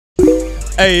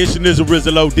Hey, it's your Nizzle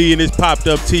Rizzle OD and it's Popped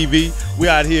Up TV. We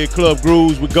out here at Club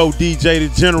Grooves with Go DJ, the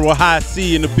General High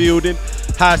C in the building.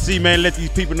 High C, man, let these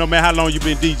people know, man, how long you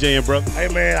been DJing, bro? Hey,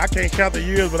 man, I can't count the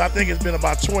years, but I think it's been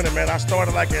about 20, man. I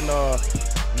started like in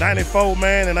 94,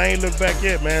 man, and I ain't looked back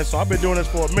yet, man. So I've been doing this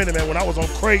for a minute, man. When I was on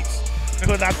crates,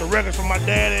 putting out the records for my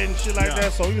daddy and shit like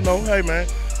that. So, you know, hey, man,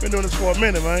 been doing this for a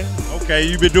minute, man. Okay,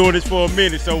 you've been doing this for a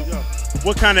minute. So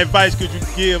what kind of advice could you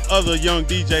give other young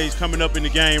DJs coming up in the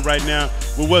game right now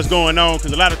with what's going on?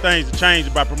 Because a lot of things have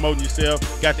changed by promoting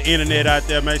yourself. Got the internet out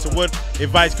there, man. So what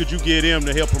advice could you give them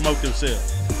to help promote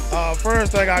themselves?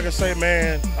 First thing I can say,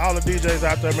 man, all the DJs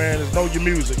out there, man, is know your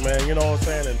music, man. You know what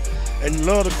I'm saying? And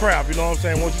love the craft, you know what I'm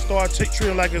saying? Once you start treating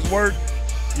it like it's work,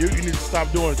 you need to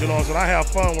stop doing it, you know what I'm saying? I have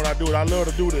fun when I do it. I love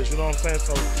to do this, you know what I'm saying?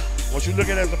 So once you look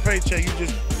at it as a paycheck, you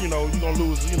just, you know, you're going to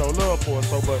lose, you know, love for it.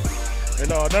 So, but,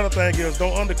 and another thing is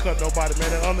don't undercut nobody,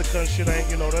 man. That undercut shit ain't,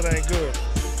 you know, that ain't good.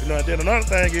 You know, and then another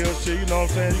thing is, shit, you know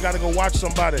what I'm saying? You got to go watch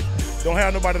somebody. Don't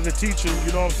have nobody to teach you,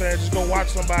 you know what I'm saying? Just go watch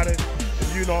somebody.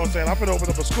 You know what I'm saying? I'm finna open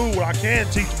up a school where I can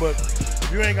teach, but if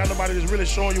you ain't got nobody that's really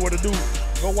showing you what to do,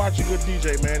 go watch a good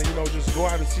DJ, man. And, you know, just go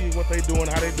out and see what they doing,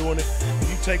 how they doing it.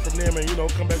 You take from them and, you know,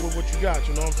 come back with what you got,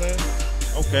 you know what I'm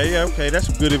saying? Okay, yeah, okay. That's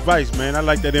some good advice, man. I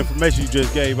like that information you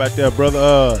just gave out there,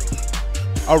 brother.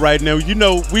 All right, now, you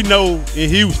know, we know in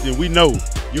Houston, we know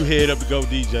you head up to Go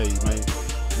DJs, man.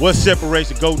 What separates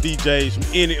the Go DJs from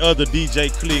any other DJ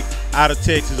clique out of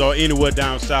Texas or anywhere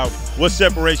down south? What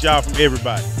separates y'all from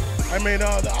everybody? I mean,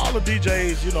 all the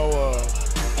DJs, you know,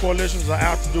 coalitions are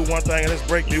out to do one thing, and it's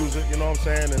break music, you know what I'm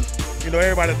saying? And, you know,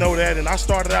 everybody know that. And I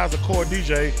started out as a core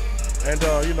DJ,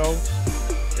 and, you know,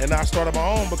 and I started my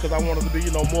own because I wanted to be,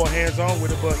 you know, more hands-on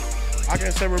with it. But I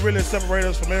can say what really separates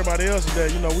us from everybody else is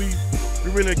that, you know, we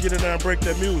really get in there and break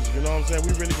that music, you know what I'm saying?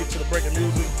 We really get to the breaking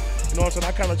music. You know what I'm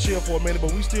saying? I kind of chill for a minute,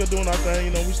 but we still doing our thing,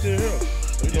 you know, we still here.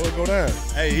 So, you know, it go down.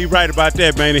 Hey, he right about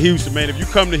that, man, in Houston, man. If you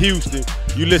come to Houston,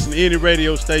 you listen to any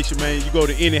radio station, man, you go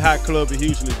to any hot club in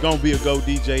Houston, it's going to be a Go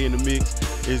DJ in the mix.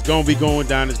 It's going to be going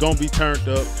down. It's going to be turned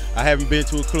up. I haven't been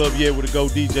to a club yet with a Go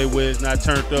DJ where it's not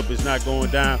turned up, it's not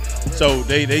going down. So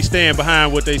they stand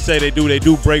behind what they say they do. They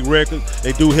do break records.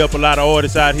 They do help a lot of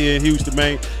artists out here in Houston,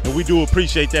 man, and we do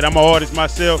appreciate that. I'm an artist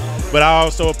myself, but I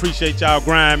also appreciate y'all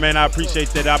grind, man. I appreciate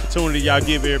that opportunity y'all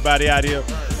give everybody out here.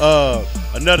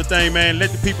 Another thing, man, let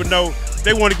the people know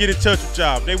they want to get in touch with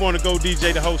y'all. They want to Go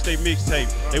DJ to host their mixtape.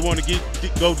 They want to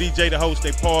Go DJ to host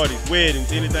their parties,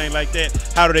 weddings, anything like that.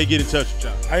 How do they get in touch with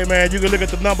y'all? Hey, man, you can look at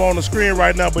the number on the screen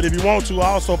right now, but if you want to,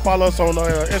 also follow us on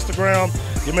Instagram.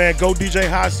 Your man, Go DJ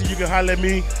High C. You can holler at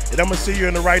me, and I'm going to see you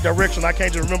in the right direction. I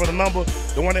can't just remember the number,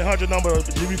 the 1-800 number.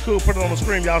 If you could, put it on the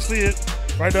screen. Y'all see it?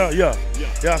 Right there, yeah.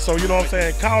 So, you know what I'm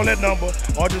saying? Call that number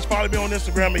or just follow me on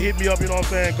Instagram and hit me up, you know what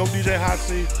I'm saying? Go DJ High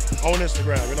C on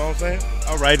Instagram, you know what I'm saying?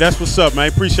 All right, that's what's up, man.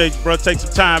 Appreciate you, bro. Take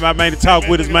some time out, man, to talk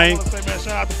with us, man. I want to say, man,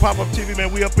 shout out to Pop Up TV,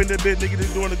 man. We up in this bitch, nigga,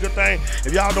 just doing a good thing.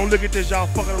 If y'all don't look at this, y'all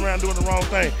fucking around doing the wrong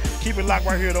thing. Keep it locked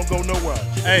right here. Don't go nowhere.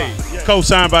 Hey,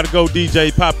 co-signed by the Go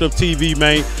DJ, Popped Up TV,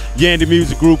 man. Y.M.G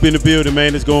Music Group in the building,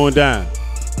 man. It's going down.